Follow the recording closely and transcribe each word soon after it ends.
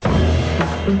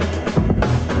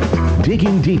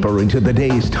Digging deeper into the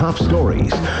day's top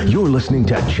stories, you're listening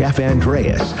to Jeff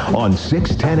Andreas on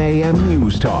 610 AM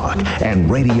News Talk and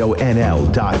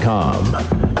RadioNL.com.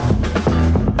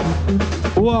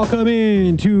 Welcome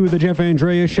in to the Jeff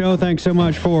Andreas Show. Thanks so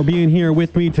much for being here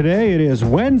with me today. It is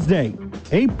Wednesday,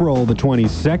 April the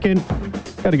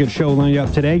 22nd. Got a good show lined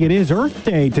up today. It is Earth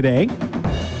Day today.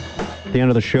 At the end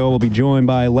of the show, we'll be joined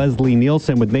by Leslie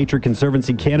Nielsen with Nature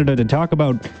Conservancy Canada to talk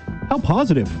about how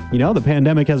positive, the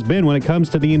pandemic has been when it comes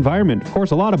to the environment. Of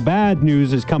course, a lot of bad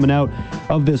news is coming out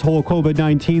of this whole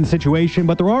COVID-19 situation,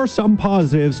 but there are some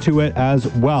positives to it as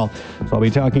well. So I'll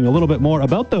be talking a little bit more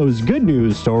about those good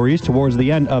news stories towards the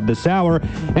end of this hour.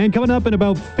 And coming up in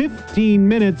about 15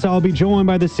 minutes, I'll be joined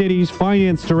by the city's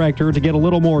finance director to get a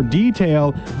little more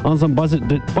detail on some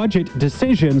budget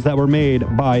decisions that were made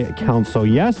by council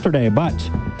yesterday. But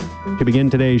to begin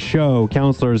today's show,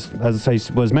 councillors, as I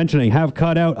was mentioning, have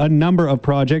cut out a number of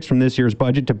projects from this year's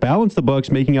budget to balance the books,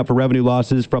 making up for revenue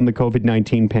losses from the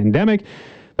COVID-19 pandemic.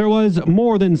 There was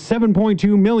more than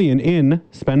 $7.2 million in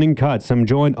spending cuts. I'm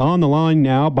joined on the line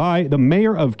now by the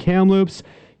Mayor of Kamloops,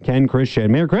 Ken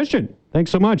Christian. Mayor Christian, thanks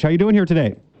so much. How are you doing here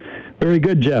today? Very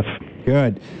good, Jeff.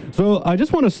 Good. So I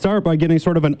just want to start by getting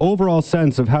sort of an overall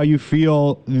sense of how you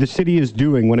feel the city is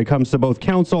doing when it comes to both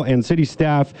council and city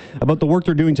staff about the work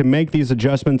they're doing to make these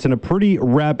adjustments in a pretty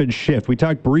rapid shift. We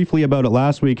talked briefly about it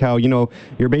last week, how,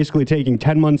 you're basically taking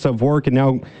 10 months of work and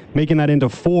now making that into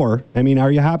 4. I mean,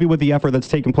 are you happy with the effort that's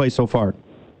taken place so far?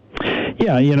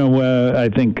 Yeah, I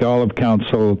think all of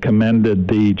council commended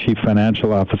the chief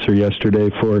financial officer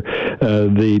yesterday for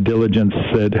the diligence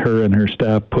that her and her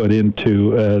staff put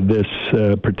into this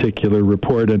particular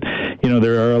report. And,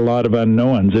 there are a lot of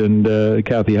unknowns, and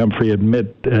Kathy Humphrey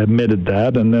admitted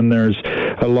that. And then there's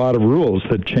a lot of rules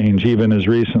that change, even as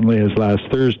recently as last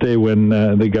Thursday when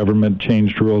the government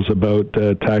changed rules about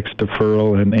tax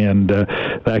deferral and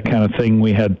that kind of thing.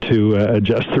 We had to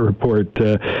adjust the report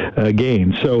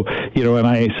again. So, and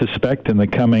I suspect in the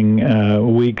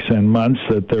coming weeks and months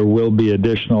that there will be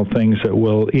additional things that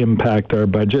will impact our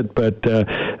budget, but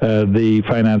the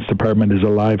finance department is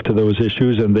alive to those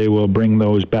issues, and they will bring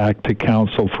those back to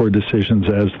council for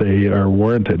decisions as they are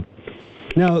warranted.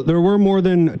 Now, there were more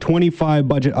than 25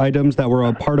 budget items that were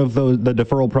a part of the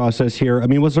deferral process here. I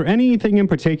mean, was there anything in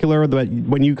particular that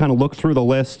when you kind of looked through the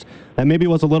list that maybe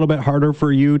was a little bit harder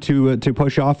for you to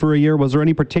push off for a year? Was there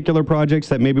any particular projects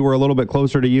that maybe were a little bit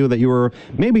closer to you that you were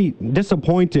maybe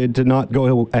disappointed to not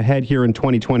go ahead here in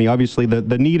 2020? Obviously,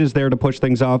 the need is there to push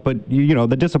things off, but,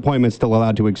 the disappointment's still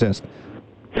allowed to exist.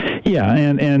 Yeah,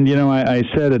 and I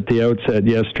said at the outset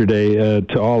yesterday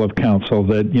to all of council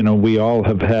that, we all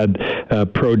have had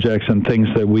projects and things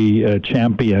that we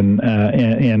champion,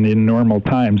 and in normal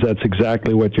times, that's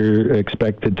exactly what you're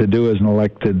expected to do as an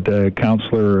elected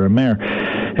councillor or a mayor.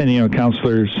 And,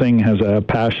 Councillor Singh has a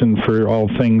passion for all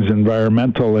things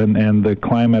environmental and the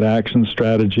climate action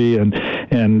strategy, and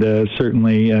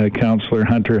certainly Councillor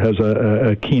Hunter has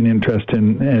a keen interest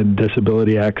in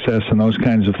disability access and those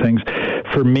kinds of things.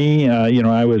 For me,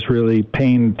 I was really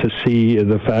pained to see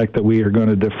the fact that we are going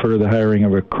to defer the hiring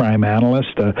of a crime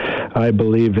analyst. I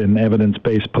believe in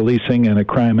evidence-based policing, and a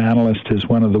crime analyst is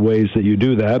one of the ways that you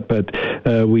do that,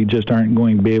 but we just aren't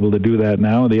going to be able to do that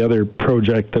now. The other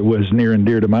project that was near and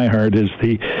dear to my heart is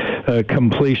the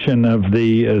completion of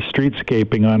the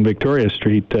streetscaping on Victoria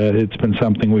Street. It's been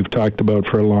something we've talked about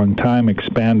for a long time,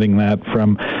 expanding that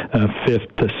from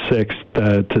 5th to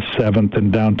 6th to 7th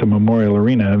and down to Memorial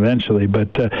Arena eventually.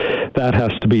 But that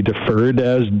has to be deferred,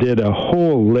 as did a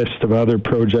whole list of other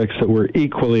projects that were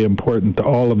equally important to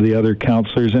all of the other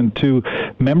councillors and to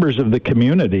members of the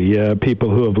community, people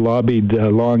who have lobbied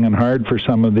long and hard for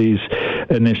some of these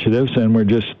initiatives, and we're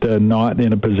just not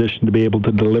in a position to be able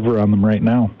to deliver on them right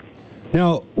now.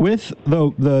 Now, with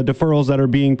the deferrals that are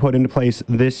being put into place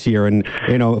this year, and,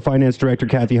 Finance Director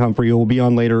Kathy Humphrey, who will be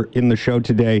on later in the show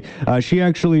today, she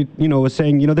actually, was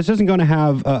saying, this isn't going to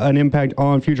have an impact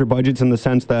on future budgets in the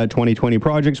sense that 2020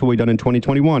 projects will be done in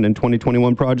 2021, and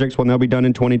 2021 projects will now be done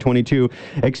in 2022,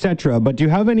 etc. But do you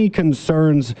have any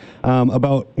concerns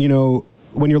about,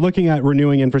 when you're looking at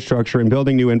renewing infrastructure and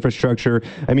building new infrastructure,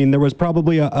 I mean, there was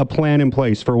probably a plan in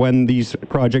place for when these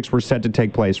projects were set to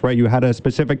take place, right? You had a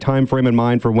specific time frame in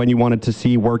mind for when you wanted to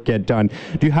see work get done.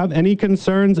 Do you have any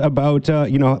concerns about,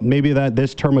 maybe that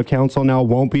this term of council now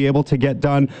won't be able to get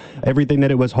done everything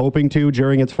that it was hoping to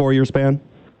during its 4-year span?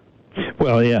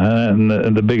 Well, yeah,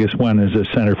 and the biggest one is the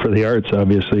Center for the Arts,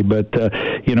 obviously. But,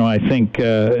 I think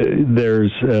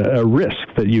there's a risk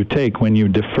that you take when you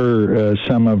defer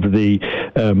some of the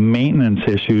maintenance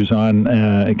issues on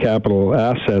capital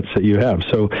assets that you have.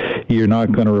 So you're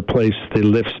not going to replace the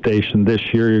lift station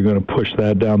this year. You're going to push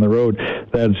that down the road.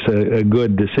 That's a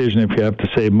good decision if you have to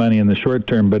save money in the short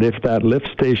term. But if that lift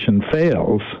station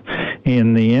fails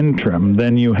in the interim,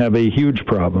 then you have a huge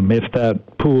problem. If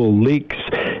that pool leaks,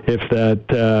 if that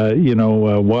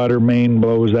water main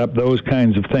blows up, those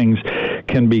kinds of things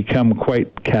can become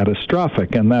quite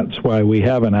catastrophic, and that's why we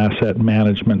have an asset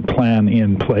management plan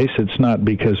in place. It's not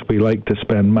because we like to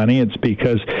spend money, it's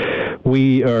because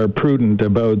we are prudent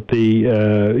about the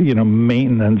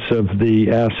maintenance of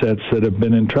the assets that have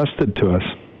been entrusted to us.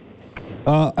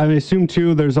 I assume,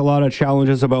 too, there's a lot of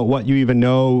challenges about what you even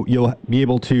know you'll be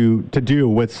able to do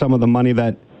with some of the money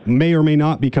that may or may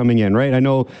not be coming in, right? I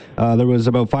know there was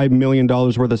about $5 million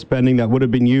worth of spending that would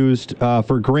have been used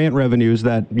for grant revenues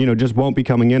that, just won't be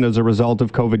coming in as a result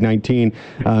of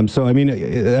COVID-19. So, I mean,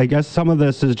 I guess some of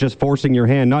this is just forcing your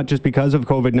hand, not just because of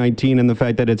COVID-19 and the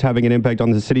fact that it's having an impact on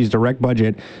the city's direct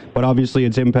budget, but obviously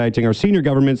it's impacting our senior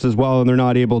governments as well, and they're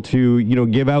not able to,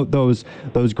 give out those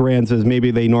grants as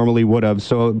maybe they normally would have.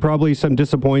 So probably some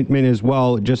disappointment as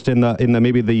well, just in the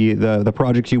maybe the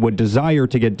projects you would desire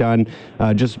to get done,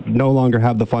 just no longer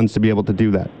have the funds to be able to do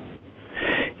that.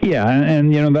 Yeah,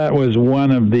 and that was one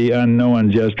of the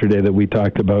unknowns yesterday that we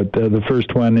talked about. The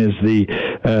first one is the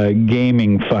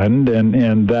gaming fund,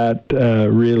 and that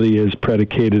really is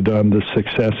predicated on the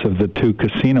success of the two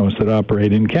casinos that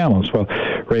operate in Kamloops. Well,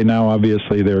 right now,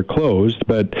 obviously, they're closed,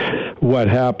 but what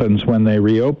happens when they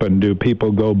reopen? Do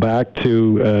people go back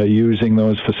to using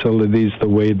those facilities the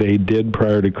way they did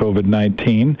prior to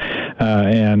COVID-19?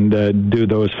 And do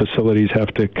those facilities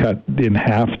have to cut in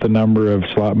half the number of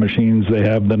slot machines they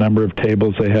have, the number of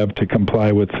tables they have to comply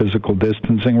with physical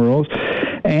distancing rules?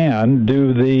 And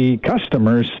do the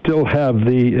customers still have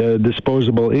the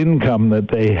disposable income that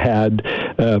they had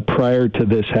prior to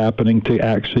this happening to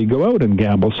actually go out and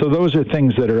gamble? So those are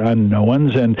things that are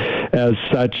unknowns, and as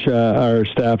such, our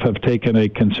staff have taken a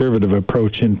conservative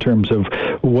approach in terms of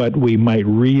what we might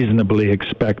reasonably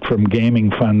expect from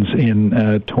gaming funds in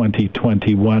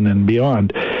 2021 and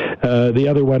beyond. The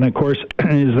other one, of course,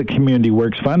 is the Community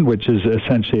Works Fund, which is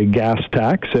essentially a gas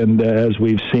tax. And as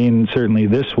we've seen certainly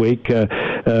this week,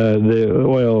 the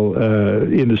oil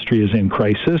industry is in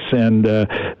crisis, and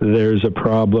there's a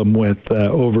problem with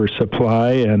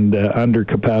oversupply and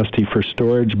undercapacity for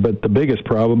storage. But the biggest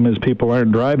problem is people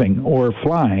aren't driving or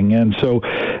flying. And so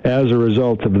as a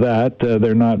result of that,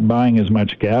 they're not buying as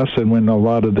much gas. And when a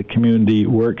lot of the Community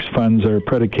Works funds are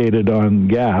predicated on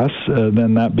gas,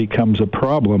 then that becomes a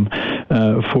problem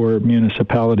for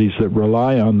municipalities that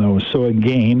rely on those. So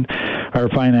again, our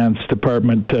finance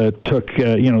department took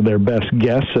their best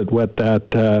guess at what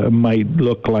that might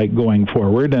look like going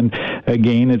forward, and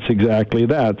again, it's exactly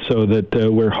that, so that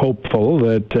we're hopeful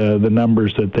that the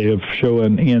numbers that they have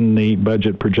shown in the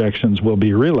budget projections will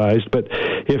be realized. But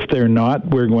if they're not,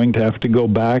 we're going to have to go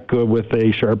back with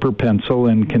a sharper pencil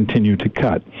and continue to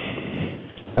cut.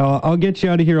 I'll get you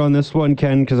out of here on this one,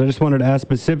 Ken, because I just wanted to ask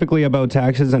specifically about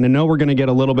taxes, and I know we're going to get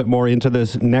a little bit more into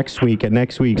this next week at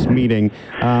next week's meeting,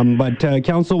 but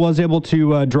Council was able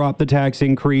to drop the tax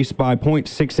increase by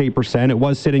 0.68%. It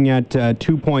was sitting at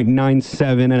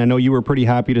 2.97, and I know you were pretty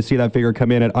happy to see that figure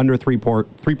come in at under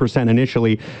 3%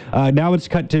 initially. Now it's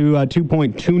cut to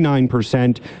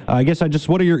 2.29%. I guess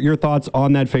what are your thoughts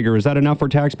on that figure? Is that enough for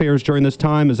taxpayers during this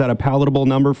time? Is that a palatable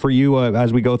number for you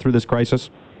as we go through this crisis?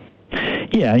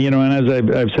 Yeah, and as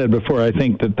I've said before, I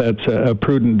think that that's a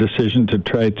prudent decision to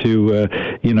try to,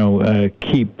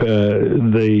 keep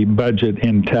the budget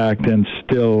intact and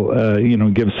still,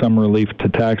 give some relief to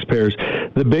taxpayers.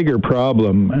 The bigger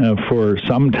problem for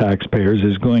some taxpayers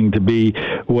is going to be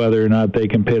whether or not they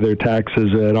can pay their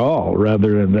taxes at all,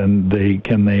 rather than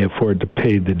can they afford to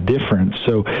pay the difference.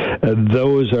 So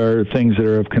those are things that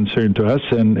are of concern to us.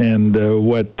 And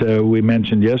what we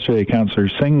mentioned yesterday, Councillor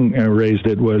Singh raised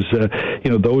it, was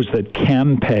those that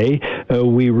can pay,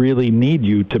 we really need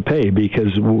you to pay,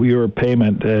 because your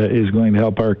payment is going to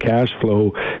help our cash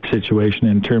flow situation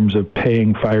in terms of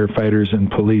paying firefighters and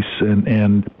police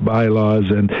and bylaws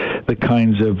and the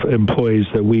kinds of employees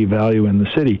that we value in the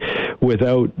city.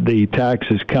 Without the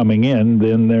taxes coming in,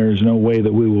 then there's no way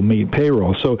that we will meet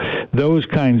payroll. So those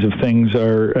kinds of things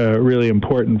are really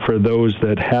important for those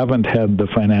that haven't had the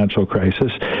financial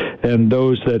crisis, and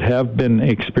those that have been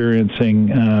experiencing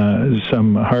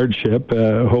some hardship.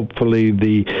 Hopefully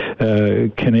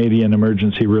the Canadian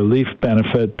Emergency Relief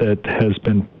Benefit that has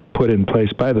been put in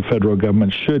place by the federal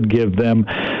government should give them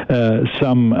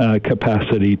some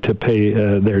capacity to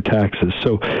pay their taxes.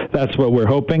 So that's what we're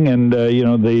hoping, and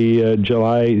the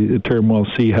July term, we'll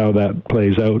see how that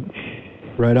plays out.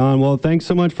 Right on. Well, thanks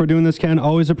so much for doing this, Ken.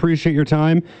 Always appreciate your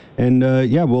time. And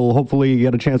we'll hopefully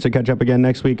get a chance to catch up again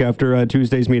next week after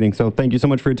Tuesday's meeting. So thank you so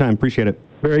much for your time. Appreciate it.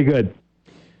 Very good.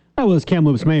 That was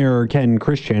Kamloops Mayor Ken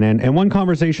Christian. And one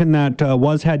conversation that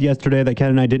was had yesterday that Ken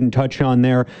and I didn't touch on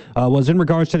there was in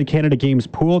regards to the Canada Games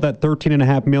pool. That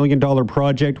 $13.5 million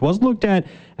project was looked at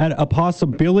a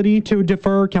possibility to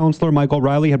defer. Councillor Michael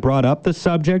O'Reilly had brought up the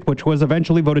subject, which was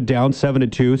eventually voted down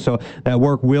 7-2. So that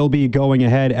work will be going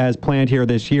ahead as planned here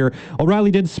this year.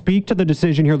 O'Reilly did speak to the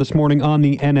decision here this morning on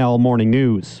the NL Morning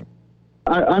News.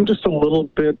 I'm just a little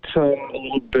bit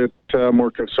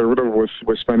more conservative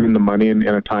with spending the money in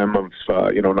a time of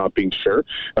not being sure.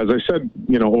 As I said,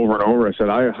 over and over, I said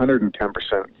I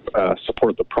 110%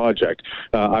 support the project.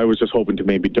 I was just hoping to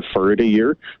maybe defer it a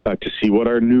year to see what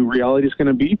our new reality is going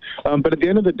to be. But at the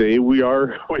end of the day, we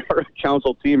are a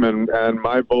council team, and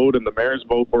my vote and the mayor's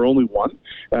vote were only one.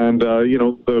 And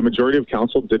the majority of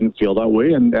council didn't feel that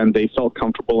way, and they felt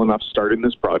comfortable enough starting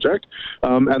this project.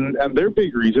 And their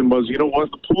big reason was,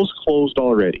 the pool's closed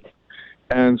already.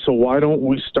 And so why don't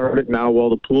we start it now while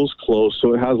the pool's closed,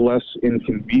 so it has less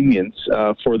inconvenience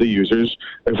for the users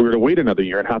if we were to wait another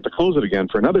year and have to close it again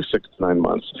for another 6 to 9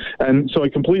 months. And so I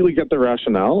completely get the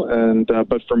rationale, and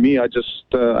but for me, I just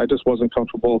wasn't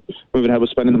comfortable moving ahead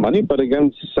with spending the money. But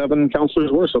again, 7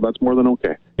 councillors were, so that's more than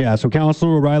okay. Yeah, so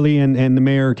Councillor O'Reilly and the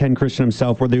Mayor Ken Christian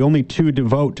himself were the only 2 to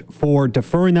vote for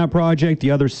deferring that project.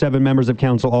 The other 7 members of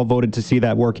council all voted to see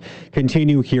that work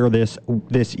continue here this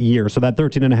year. So that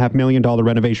 $13.5 million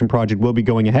renovation project will be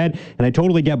going ahead, and I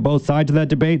totally get both sides of that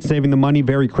debate. Saving the money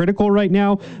very critical right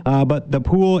now, but the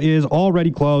pool is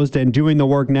already closed, and doing the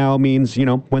work now means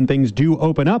when things do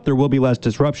open up, there will be less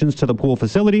disruptions to the pool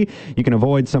facility. You can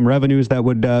avoid some revenues that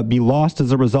would be lost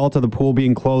as a result of the pool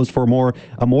being closed for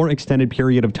a more extended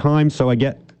period of time. So I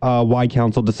get why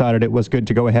council decided it was good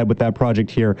to go ahead with that project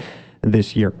here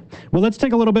this year. Well, let's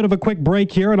take a little bit of a quick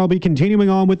break here, and I'll be continuing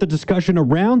on with the discussion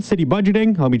around city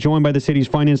budgeting. I'll be joined by the city's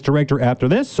finance director after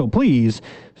this, so please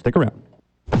stick around.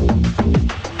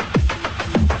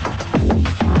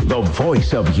 The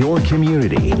voice of your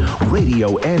community.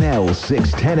 Radio NL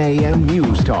 610 AM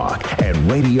News Talk and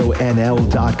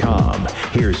RadioNL.com.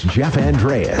 Here's Jeff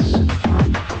Andreas.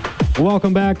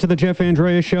 Welcome back to the Jeff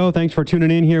Andreas Show. Thanks for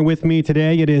tuning in here with me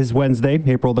today. It is Wednesday,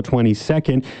 April the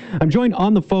 22nd. I'm joined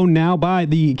on the phone now by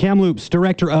the Kamloops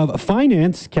Director of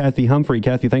Finance, Kathy Humphrey.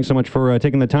 Kathy, thanks so much for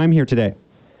taking the time here today.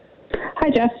 Hi,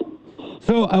 Jeff.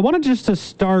 So I wanted just to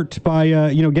start by,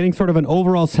 getting sort of an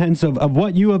overall sense of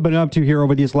what you have been up to here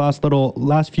over these last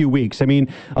few weeks. I mean,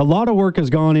 a lot of work has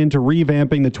gone into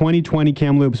revamping the 2020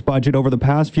 Kamloops budget over the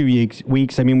past few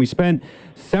weeks. I mean, we spent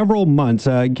several months.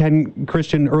 Ken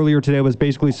Christian earlier today was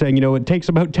basically saying, it takes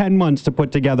about 10 months to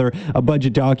put together a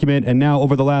budget document. And now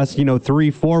over the last,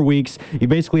 3-4 weeks, you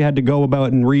basically had to go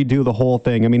about and redo the whole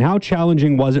thing. I mean, how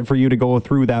challenging was it for you to go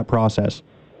through that process?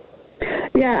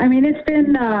 Yeah, I mean, it's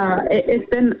been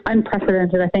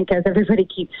unprecedented, I think, as everybody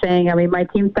keeps saying. I mean, my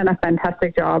team's done a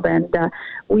fantastic job, and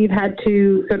we've had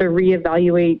to sort of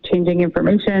reevaluate changing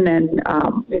information and,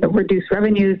 reduce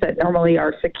revenues that normally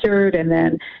are secured, and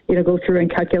then, go through and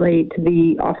calculate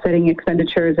the offsetting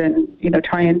expenditures and,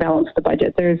 try and balance the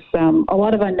budget. There's a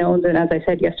lot of unknowns, and as I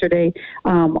said yesterday,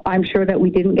 I'm sure that we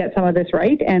didn't get some of this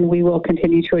right, and we will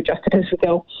continue to adjust it as we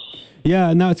go.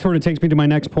 Yeah, and that sort of takes me to my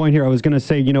next point here. I was going to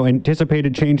say,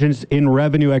 anticipated changes in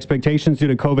revenue expectations due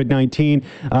to COVID-19.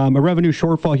 A revenue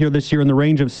shortfall here this year in the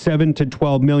range of $7 to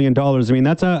 $12 million. I mean,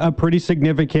 that's a pretty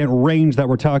significant range that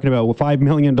we're talking about. Well, $5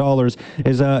 million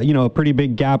is a pretty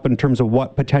big gap in terms of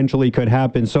what potentially could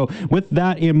happen. So with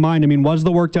that in mind, I mean, was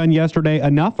the work done yesterday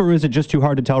enough, or is it just too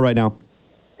hard to tell right now?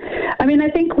 I mean,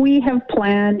 I think we have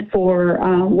planned for,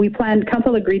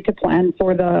 council agreed to plan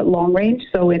for the long range.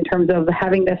 So in terms of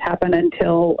having this happen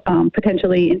until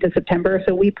potentially into September.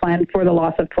 So we planned for the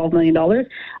loss of $12 million.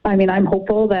 I mean, I'm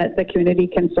hopeful that the community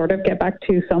can sort of get back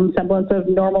to some semblance of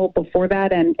normal before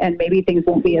that, and maybe things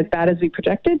won't be as bad as we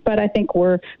projected, but I think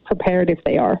we're prepared if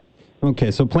they are.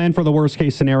 Okay, so plan for the worst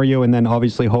case scenario and then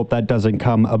obviously hope that doesn't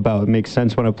come about. It makes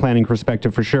sense from a planning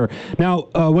perspective for sure. Now,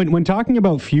 when talking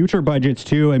about future budgets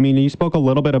too, I mean, you spoke a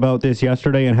little bit about this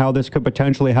yesterday and how this could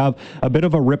potentially have a bit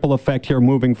of a ripple effect here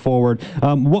moving forward.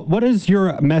 What is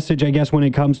your message, I guess, when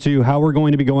it comes to how we're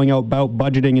going to be going about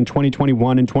budgeting in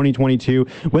 2021 and 2022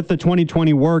 with the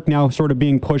 2020 work now sort of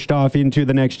being pushed off into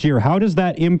the next year? How does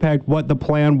that impact what the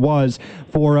plan was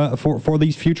for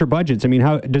these future budgets? I mean,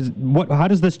 how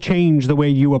does this change change the way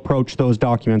you approach those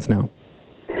documents now?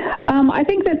 I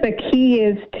think that the key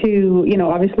is to,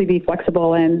 obviously be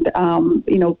flexible, and,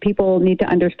 people need to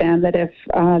understand that if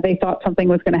they thought something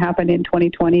was going to happen in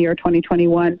 2020 or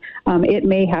 2021, it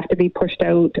may have to be pushed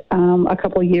out a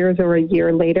couple years or a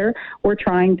year later. We're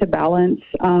trying to balance,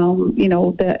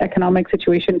 the economic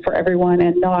situation for everyone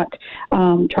and not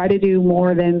try to do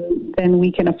more than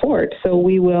we can afford. So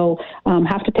we will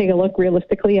have to take a look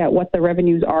realistically at what the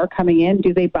revenues are coming in.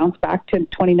 Do they bounce back to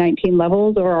 2019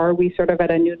 levels, or are we sort of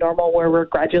at a new normal where we're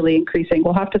gradually increasing?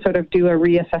 We'll have to sort of do a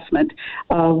reassessment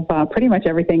of pretty much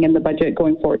everything in the budget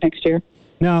going forward next year.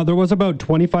 Now, there was about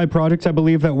 25 projects, I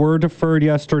believe, that were deferred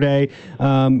yesterday.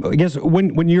 I guess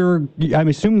I'm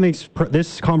assuming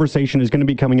this conversation is going to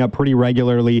be coming up pretty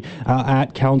regularly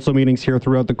at council meetings here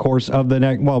throughout the course of the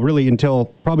really until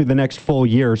probably the next full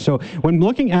year. So when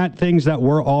looking at things that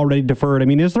were already deferred, I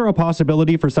mean, is there a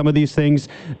possibility for some of these things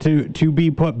to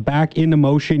be put back into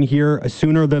motion here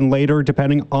sooner than later,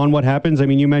 depending on what happens? I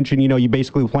mean, you mentioned, you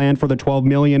basically planned for the $12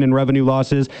 million in revenue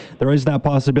losses. There is that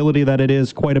possibility that it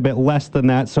is quite a bit less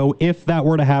than that. So if that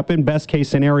were to happen, best case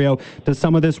scenario, does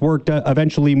some of this work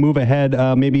eventually move ahead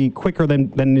maybe quicker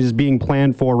than is being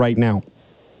planned for right now?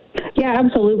 Yeah,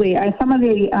 absolutely. Some of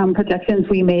the projections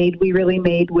we really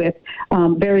made with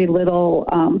very little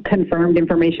confirmed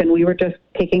information. We were just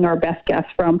taking our best guess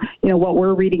from, what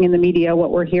we're reading in the media,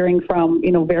 what we're hearing from,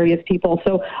 various people.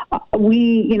 So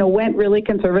we, went really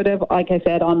conservative, like I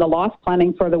said, on the loss,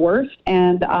 planning for the worst.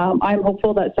 And I'm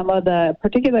hopeful that some of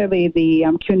particularly the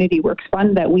Community Works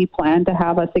Fund, that we plan to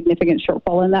have a significant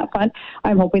shortfall in that fund.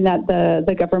 I'm hoping that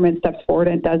the government steps forward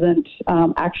and doesn't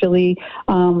actually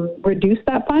reduce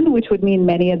that fund, which would mean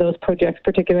many of those projects,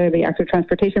 particularly active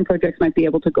transportation projects, might be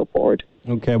able to go forward.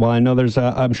 Okay, well, I know there's,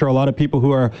 I'm sure, a lot of people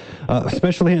who are,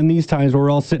 especially in these times where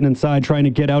we're all sitting inside trying to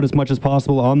get out as much as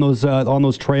possible on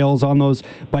those trails, on those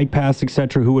bike paths,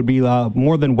 etc., who would be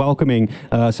more than welcoming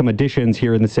some additions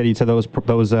here in the city to those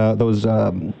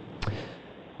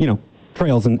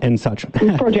trails and such.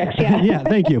 Projects, yeah. Yeah,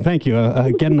 thank you.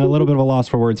 Getting a little bit of a loss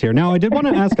for words here. Now, I did want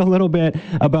to ask a little bit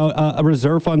about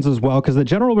reserve funds as well, because the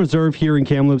General Reserve here in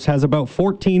Kamloops has about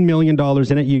 $14 million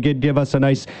in it. You did give us a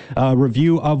nice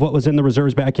review of what was in the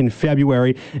reserves back in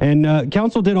February. And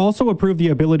Council did also approve the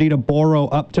ability to borrow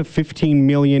up to $15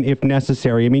 million if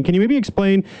necessary. I mean, can you maybe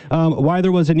explain why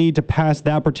there was a need to pass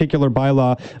that particular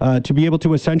bylaw to be able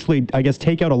to essentially, I guess,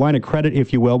 take out a line of credit,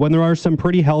 if you will, when there are some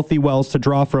pretty healthy wells to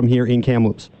draw from here in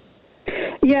Kamloops?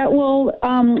 Yeah, well,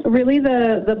 really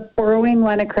the borrowing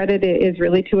line of credit is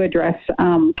really to address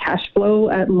cash flow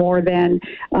more than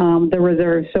the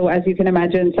reserves. So as you can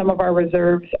imagine, some of our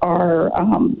reserves are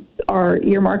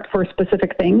earmarked for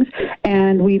specific things,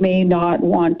 and we may not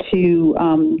want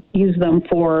to use them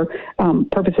for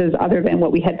purposes other than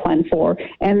what we had planned for.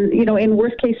 And, in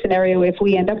worst case scenario, if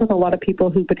we end up with a lot of people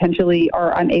who potentially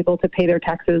are unable to pay their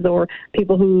taxes, or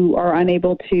people who are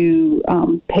unable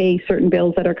to pay certain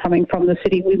bills that are coming from the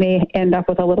city, we may end up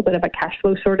with a little bit of a cash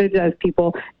flow shortage as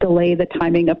people delay the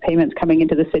timing of payments coming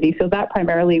into the city. So that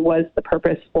primarily was the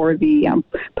purpose for the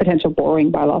potential borrowing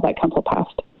bylaw that Council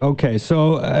passed. Okay,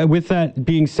 so with that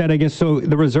being said, I guess, so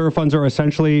the reserve funds are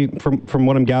essentially, from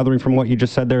what I'm gathering from what you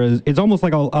just said there, it's almost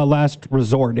like a last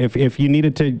resort. If you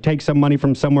needed to take some money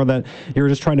from somewhere that you're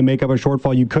just trying to make up a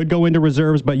shortfall, you could go into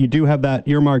reserves, but you do have that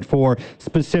earmarked for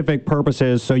specific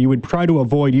purposes, so you would try to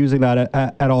avoid using that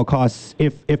at all costs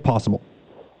if possible.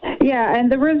 Yeah,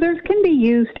 and the reserves can be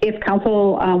used if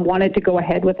council wanted to go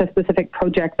ahead with a specific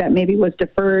project that maybe was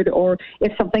deferred, or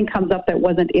if something comes up that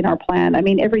wasn't in our plan. I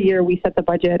mean, every year we set the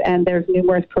budget, and there's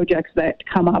numerous projects that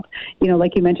come up.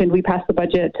 Like you mentioned, we passed the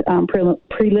budget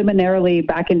preliminarily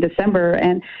back in December,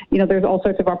 and, there's all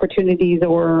sorts of opportunities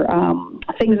or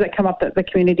things that come up that the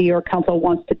community or council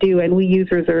wants to do, and we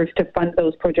use reserves to fund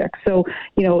those projects. So,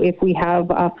 if we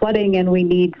have flooding and we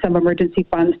need some emergency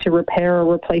funds to repair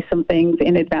or replace some things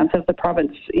in advance of the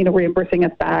province, reimbursing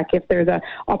us back, if there's an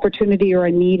opportunity or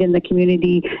a need in the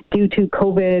community due to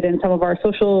COVID and some of our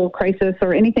social crisis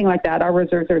or anything like that, our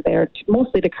reserves are there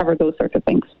mostly to cover those sorts of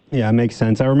things. Yeah, it makes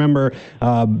sense. I remember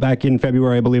back in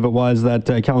February, I believe it was, that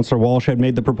Councillor Walsh had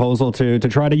made the proposal to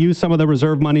try to use some of the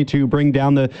reserve money to bring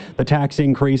down the tax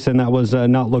increase, and that was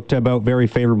not looked about very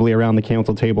favorably around the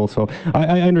council table. So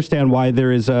I understand why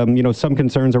there is some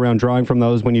concerns around drawing from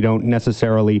those when you don't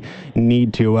necessarily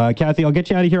need to. Kathy, I'll get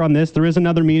you out of here on this. There is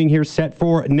another meeting here set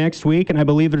for next week, and I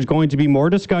believe there's going to be more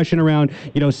discussion around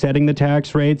setting the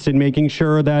tax rates and making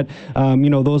sure that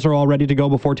those are all ready to go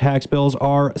before tax bills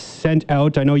are sent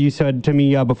out. I know you said to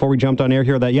me before we jumped on air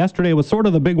here that yesterday was sort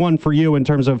of the big one for you in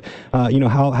terms of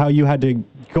how you had to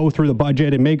go through the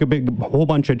budget and make a whole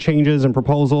bunch of changes and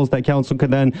proposals that council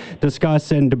could then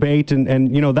discuss and debate, and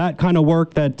that kind of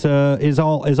work that is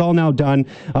all now done.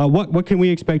 What can we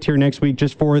expect here next week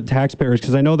just for taxpayers?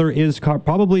 Because I know there is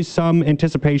probably some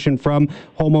anticipation from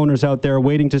homeowners out there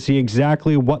waiting to see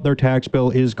exactly what their tax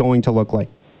bill is going to look like.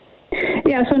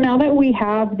 Yeah, so now that we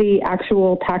have the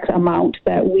actual tax amount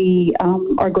that we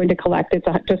are going to collect, it's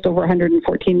just over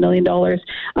 $114 million,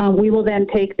 we will then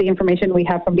take the information we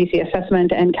have from BC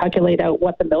Assessment and calculate out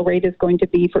what the mill rate is going to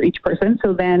be for each person.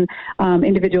 So then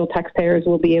individual taxpayers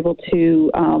will be able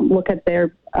to look at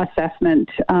their assessment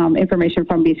information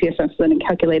from BC Assessment and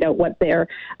calculate out what their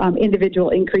individual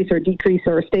increase or decrease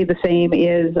or stay the same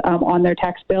is on their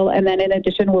tax bill. And then in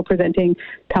addition, we're presenting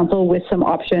council with some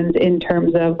options in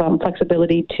terms of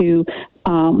flexibility to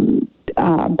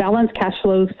balance cash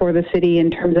flows for the city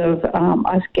in terms of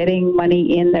us getting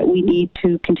money in that we need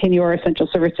to continue our essential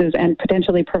services and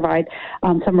potentially provide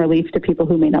some relief to people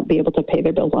who may not be able to pay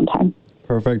their bills on time.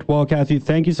 Perfect. Well, Kathy,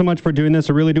 thank you so much for doing this.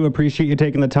 I really do appreciate you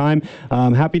taking the time.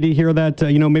 Happy to hear that,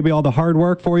 maybe all the hard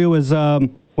work for you is,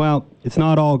 well, it's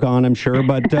not all gone, I'm sure,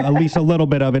 but at least a little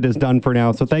bit of it is done for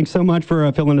now. So thanks so much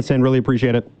for filling us in. Really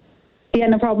appreciate it. Yeah,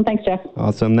 no problem. Thanks, Jeff.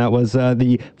 Awesome. That was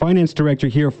the finance director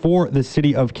here for the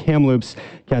city of Kamloops,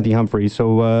 Kathy Humphrey.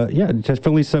 So,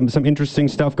 definitely some interesting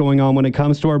stuff going on when it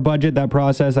comes to our budget. That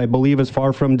process, I believe, is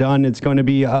far from done. It's going to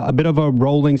be a bit of a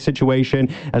rolling situation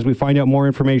as we find out more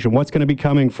information. What's going to be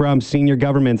coming from senior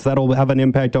governments? That'll have an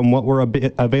impact on what we're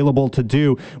available to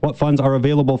do, what funds are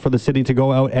available for the city to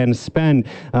go out and spend.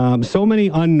 So many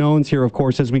unknowns here, of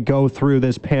course, as we go through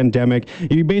this pandemic.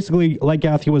 You basically, like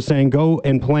Kathy was saying, go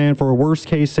and plan for a worst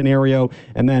case scenario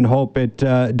and then hope it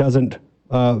doesn't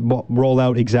roll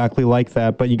out exactly like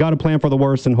that. But you got to plan for the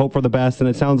worst and hope for the best. And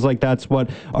it sounds like that's what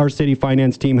our city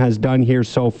finance team has done here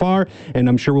so far. And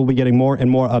I'm sure we'll be getting more and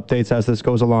more updates as this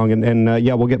goes along. And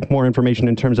we'll get more information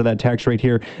in terms of that tax rate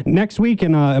here next week.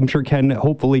 And I'm sure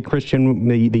hopefully Christian,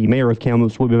 the mayor of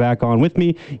Kamloops, will be back on with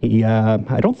me.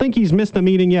 I don't think he's missed a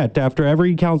meeting yet. After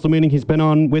every council meeting, he's been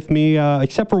on with me,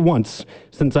 except for once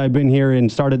since I've been here and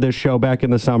started this show back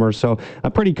in the summer. So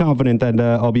I'm pretty confident that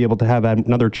I'll be able to have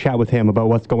another chat with him about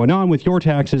what's going on with your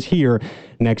taxes here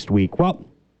next week. Well,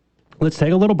 let's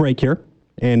take a little break here.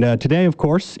 And today, of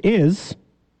course,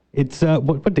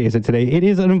 what day is it today? It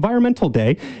is an environmental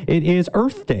day. It is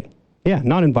Earth Day. Yeah,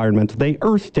 not Environmental Day,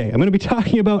 Earth Day. I'm going to be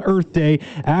talking about Earth Day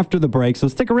after the break, so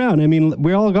stick around. I mean,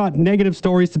 we all got negative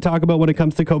stories to talk about when it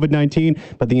comes to COVID-19,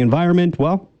 but the environment,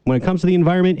 well, when it comes to the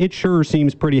environment, it sure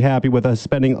seems pretty happy with us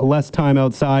spending less time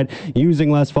outside,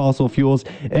 using less fossil fuels,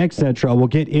 etc. We'll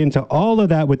get into all of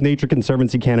that with Nature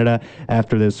Conservancy Canada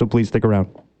after this, so please stick around.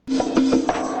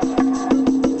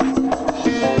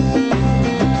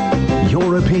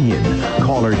 Your opinion.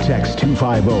 Call or text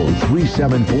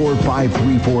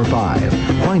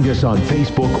 250-374-5345. Find us on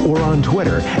Facebook or on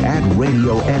Twitter at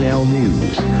Radio NL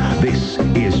News. This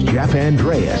is Jeff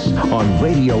Andreas on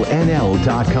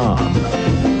RadioNL.com.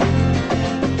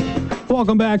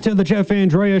 Welcome back to the Jeff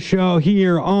Andreas Show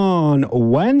here on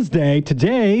Wednesday.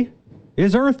 Today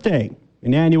is Earth Day,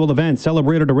 an annual event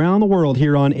celebrated around the world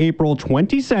here on April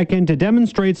 22nd to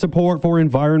demonstrate support for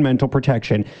environmental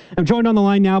protection. I'm joined on the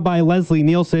line now by Leslie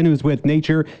Nielsen, who's with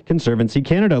Nature Conservancy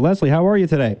Canada. Leslie, how are you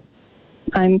today?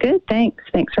 I'm good, thanks.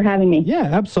 Thanks for having me. Yeah,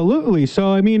 absolutely. So,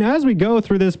 I mean, as we go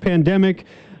through this pandemic,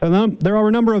 there are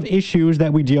a number of issues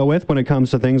that we deal with when it comes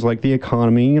to things like the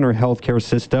economy and our healthcare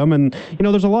system. And,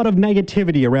 there's a lot of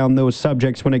negativity around those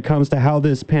subjects when it comes to how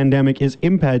this pandemic is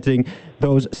impacting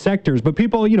those sectors. But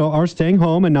people, are staying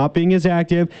home and not being as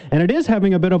active, and it is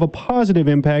having a bit of a positive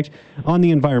impact on the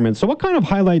environment. So what kind of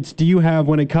highlights do you have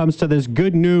when it comes to this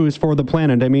good news for the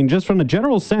planet? I mean, just from a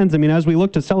general sense, as we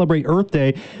look to celebrate Earth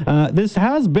Day, this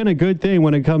has been a good thing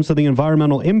when it comes to the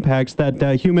environmental impacts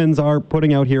that humans are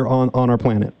putting out here on our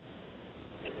planet.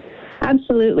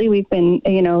 Absolutely. We've been,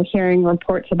 hearing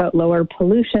reports about lower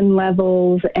pollution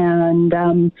levels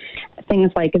and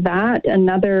things like that.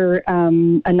 Another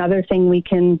thing we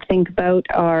can think about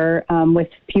are with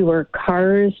fewer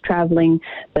cars traveling,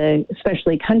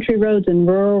 especially country roads and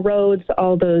rural roads,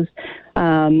 all those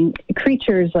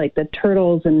creatures like the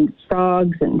turtles and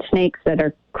frogs and snakes that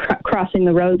are crossing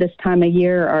the road this time of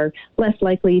year are less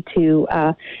likely to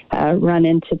run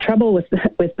into trouble with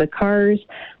the cars.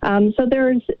 So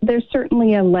there's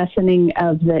certainly a lessening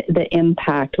of the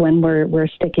impact when we're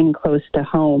sticking close to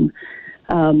home.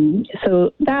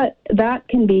 So that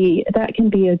can be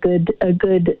a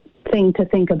good thing to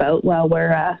think about while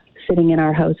we're sitting in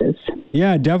our houses.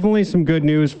 Yeah, definitely some good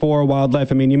news for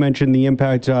wildlife. I mean, you mentioned the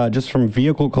impact just from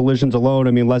vehicle collisions alone.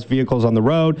 I mean, less vehicles on the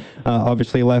road,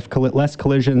 obviously less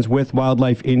collisions with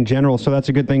wildlife in general. So that's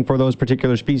a good thing for those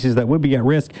particular species that would be at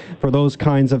risk for those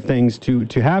kinds of things to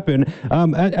happen.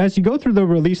 As you go through the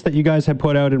release that you guys had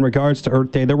put out in regards to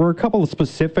Earth Day, there were a couple of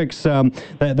specifics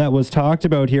that was talked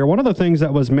about here. One of the things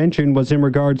that was mentioned was in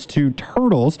regards to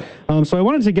turtles. So I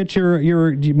wanted to get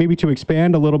your maybe to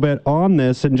expand a little bit on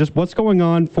this and just what's going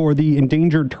on for the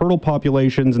endangered turtle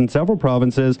populations in several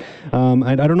provinces.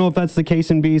 I don't know if that's the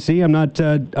case in BC.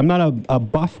 I'm not a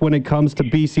buff when it comes to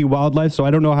BC wildlife, so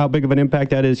I don't know how big of an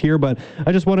impact that is here, but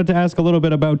I just wanted to ask a little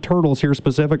bit about turtles here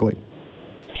specifically.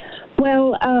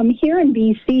 Well, here in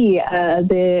BC,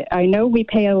 I know we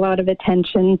pay a lot of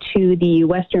attention to the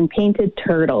western painted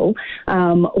turtle,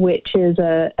 which is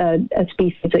a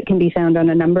species that can be found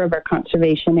on a number of our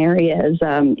conservation areas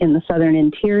in the southern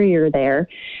interior there.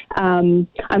 I'm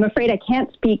afraid I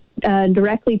can't speak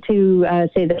directly to,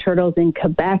 say, the turtles in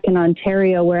Quebec and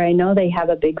Ontario, where I know they have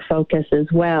a big focus as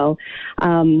well.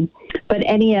 But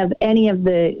any of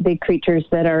the creatures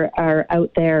that are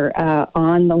out there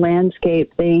on the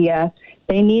landscape,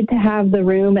 they need to have the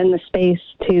room and the space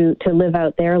to live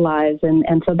out their lives,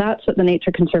 and so that's what the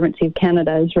Nature Conservancy of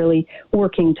Canada is really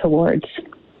working towards.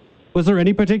 Was there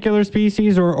any particular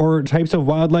species or types of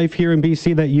wildlife here in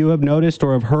BC that you have noticed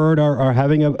or have heard are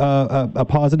having a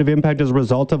positive impact as a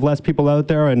result of less people out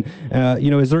there? And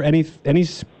is there any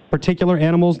particular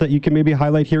animals that you can maybe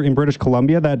highlight here in British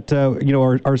Columbia that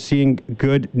are seeing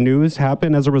good news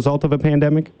happen as a result of a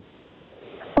pandemic?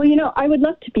 Well, I would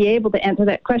love to be able to answer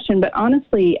that question, but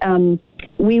honestly,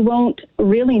 we won't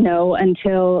really know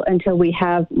until we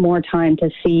have more time to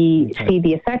see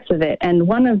the effects of it. And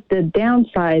one of the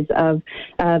downsides of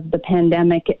the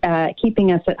pandemic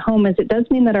keeping us at home is it does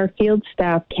mean that our field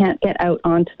staff can't get out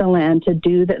onto the land to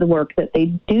do the work that they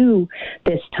do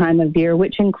this time of year,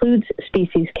 which includes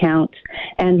species counts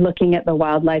and looking at the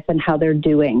wildlife and how they're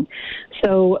doing.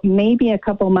 So maybe a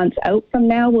couple months out from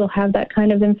now we'll have that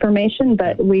kind of information,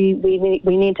 but we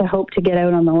need to hope to get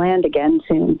out on the land again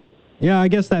soon. Yeah, I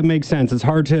guess that makes sense. It's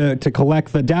hard to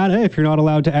collect the data if you're not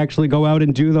allowed to actually go out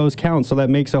and do those counts. So that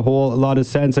makes a whole lot of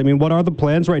sense. I mean, what are the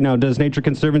plans right now? Does Nature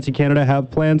Conservancy Canada have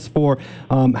plans for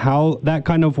how that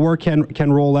kind of work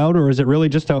can roll out? Or is it really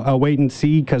just a wait and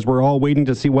see because we're all waiting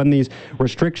to see when these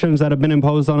restrictions that have been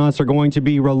imposed on us are going to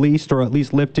be released or at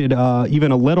least lifted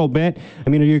even a little bit? I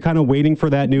mean, are you kind of waiting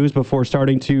for that news before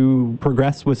starting to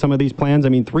progress with some of these plans? I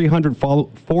mean,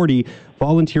 340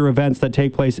 volunteer events that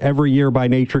take place every year by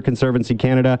Nature Conservancy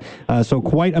Canada. So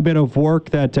quite a bit of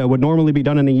work that would normally be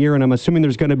done in a year, and I'm assuming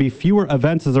there's going to be fewer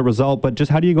events as a result, but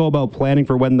just how do you go about planning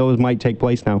for when those might take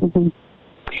place now? Mm-hmm.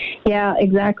 Yeah,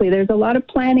 exactly. There's a lot of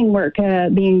planning work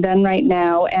being done right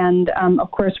now, and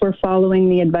of course we're following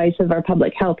the advice of our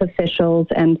public health officials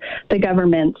and the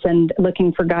governments and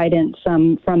looking for guidance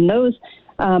from those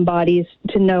bodies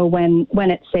to know when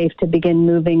it's safe to begin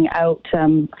moving out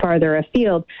farther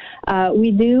afield.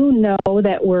 We do know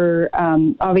that we're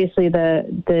obviously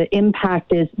the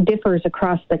impact differs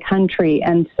across the country,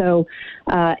 and so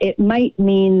it might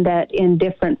mean that in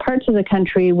different parts of the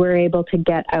country we're able to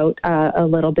get out a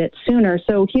little bit sooner.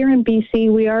 So here in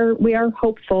BC we are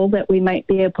hopeful that we might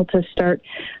be able to start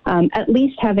at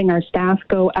least having our staff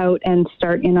go out and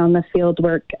start in on the field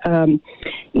work in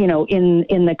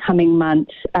the coming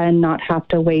months and not have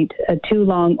to wait too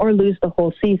long or lose the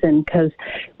whole season, because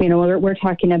we're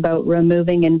talking about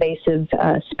removing invasive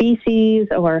species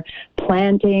or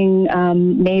planting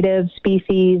native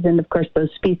species, and of course those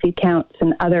species counts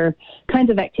and other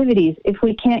kinds of activities. If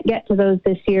we can't get to those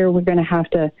this year, we're going to have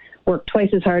to work twice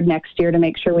as hard next year to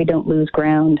make sure we don't lose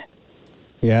ground.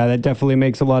 Yeah, that definitely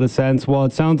makes a lot of sense. Well,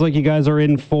 it sounds like you guys are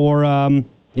in for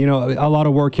a lot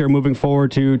of work here moving forward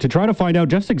to try to find out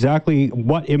just exactly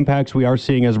what impacts we are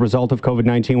seeing as a result of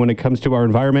COVID-19 when it comes to our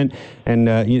environment. And,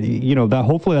 that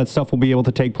hopefully that stuff will be able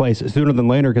to take place sooner than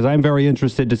later, because I'm very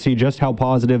interested to see just how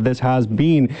positive this has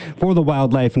been for the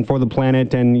wildlife and for the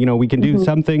planet. And, we can do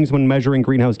some things when measuring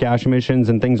greenhouse gas emissions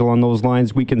and things along those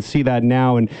lines. We can see that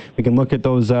now, and we can look at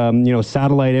those,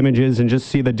 satellite images and just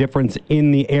see the difference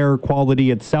in the air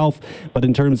quality itself. But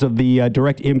in terms of the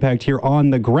direct impact here on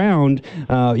the ground,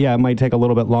 it might take a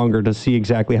little bit longer to see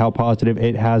exactly how positive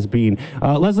it has been.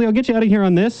 Leslie, I'll get you out of here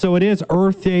on this. So it is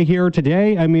Earth Day here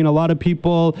today. I mean, a lot of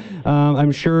people,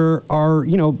 I'm sure, are,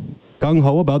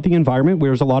 gung-ho about the environment.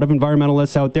 There's a lot of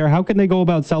environmentalists out there. How can they go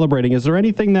about celebrating? Is there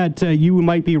anything that you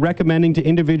might be recommending to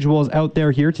individuals out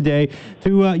there here today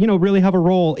to, really have a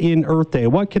role in Earth Day?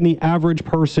 What can the average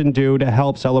person do to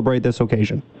help celebrate this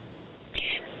occasion?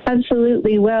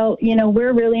 Absolutely. Well,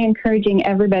 we're really encouraging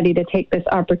everybody to take this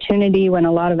opportunity when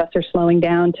a lot of us are slowing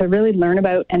down to really learn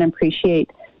about and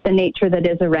appreciate the nature that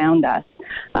is around us.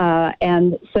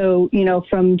 And so,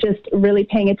 from just really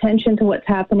paying attention to what's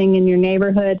happening in your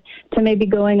neighborhood to maybe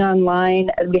going online,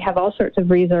 we have all sorts of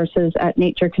resources at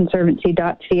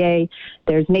natureconservancy.ca.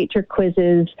 There's nature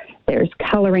quizzes, there's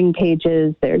coloring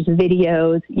pages, there's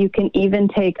videos. You can even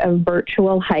take a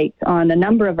virtual hike on a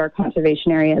number of our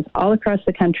conservation areas all across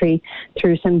the country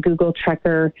through some Google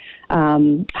Trekker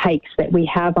hikes that we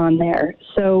have on there.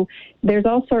 So there's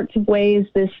all sorts of ways.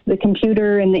 The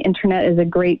computer and the internet is a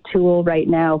great tool right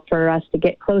now for us to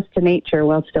get close to nature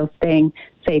while still staying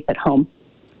safe at home.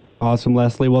 Awesome,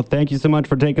 Leslie. Well, thank you so much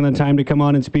for taking the time to come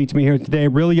on and speak to me here today.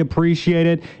 Really appreciate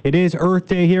it. It is Earth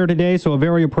Day here today, so a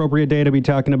very appropriate day to be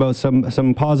talking about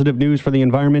some positive news for the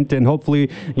environment. And hopefully,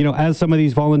 as some of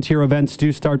these volunteer events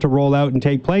do start to roll out and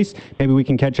take place, maybe we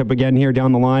can catch up again here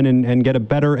down the line and get a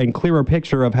better and clearer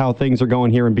picture of how things are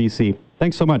going here in BC.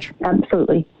 Thanks so much.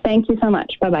 Absolutely. Thank you so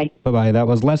much. Bye-bye. Bye-bye. That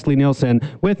was Leslie Nielsen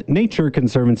with Nature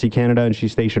Conservancy Canada, and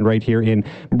she's stationed right here in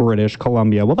British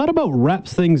Columbia. Well, that about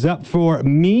wraps things up for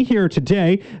me here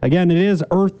today. Again, it is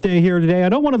Earth Day here today. I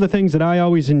know one of the things that I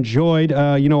always enjoyed,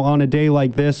 on a day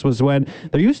like this was when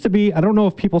there used to be, I don't know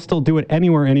if people still do it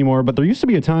anywhere anymore, but there used to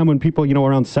be a time when people,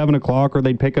 around 7 o'clock, or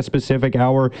they'd pick a specific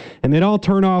hour, and they'd all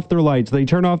turn off their lights, they'd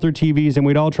turn off their TVs, and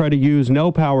we'd all try to use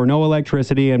no power, no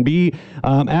electricity, and be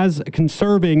as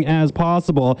conserving as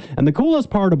possible. And the coolest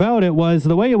part about it was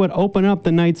the way it would open up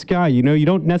the night sky. You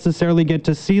don't necessarily get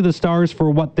to see the stars for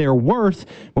what they're worth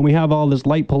when we have all this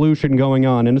light pollution going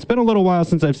on. And it's been a little while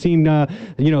since I've seen,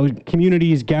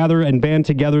 communities gather and band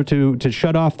together to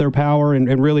shut off their power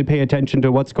and really pay attention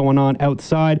to what's going on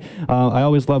outside. I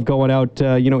always love going out,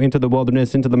 into the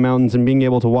wilderness, into the mountains, and being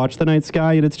able to watch the night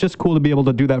sky. And it's just cool to be able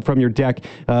to do that from your deck.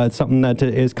 It's something that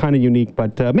is kind of unique,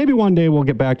 but maybe one day we'll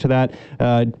get back to that.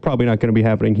 Probably not going to be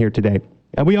happening here today.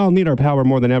 We all need our power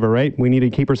more than ever, right? We need to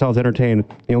keep ourselves entertained.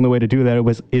 The only way to do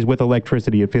that is with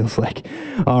electricity, it feels like.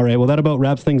 All right, well, that about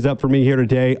wraps things up for me here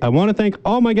today. I want to thank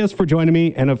all my guests for joining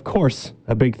me, and of course,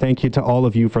 a big thank you to all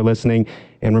of you for listening.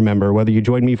 And remember, whether you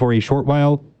joined me for a short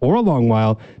while or a long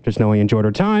while, just know I enjoyed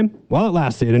our time while it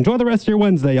lasted. Enjoy the rest of your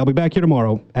Wednesday. I'll be back here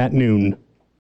tomorrow at noon.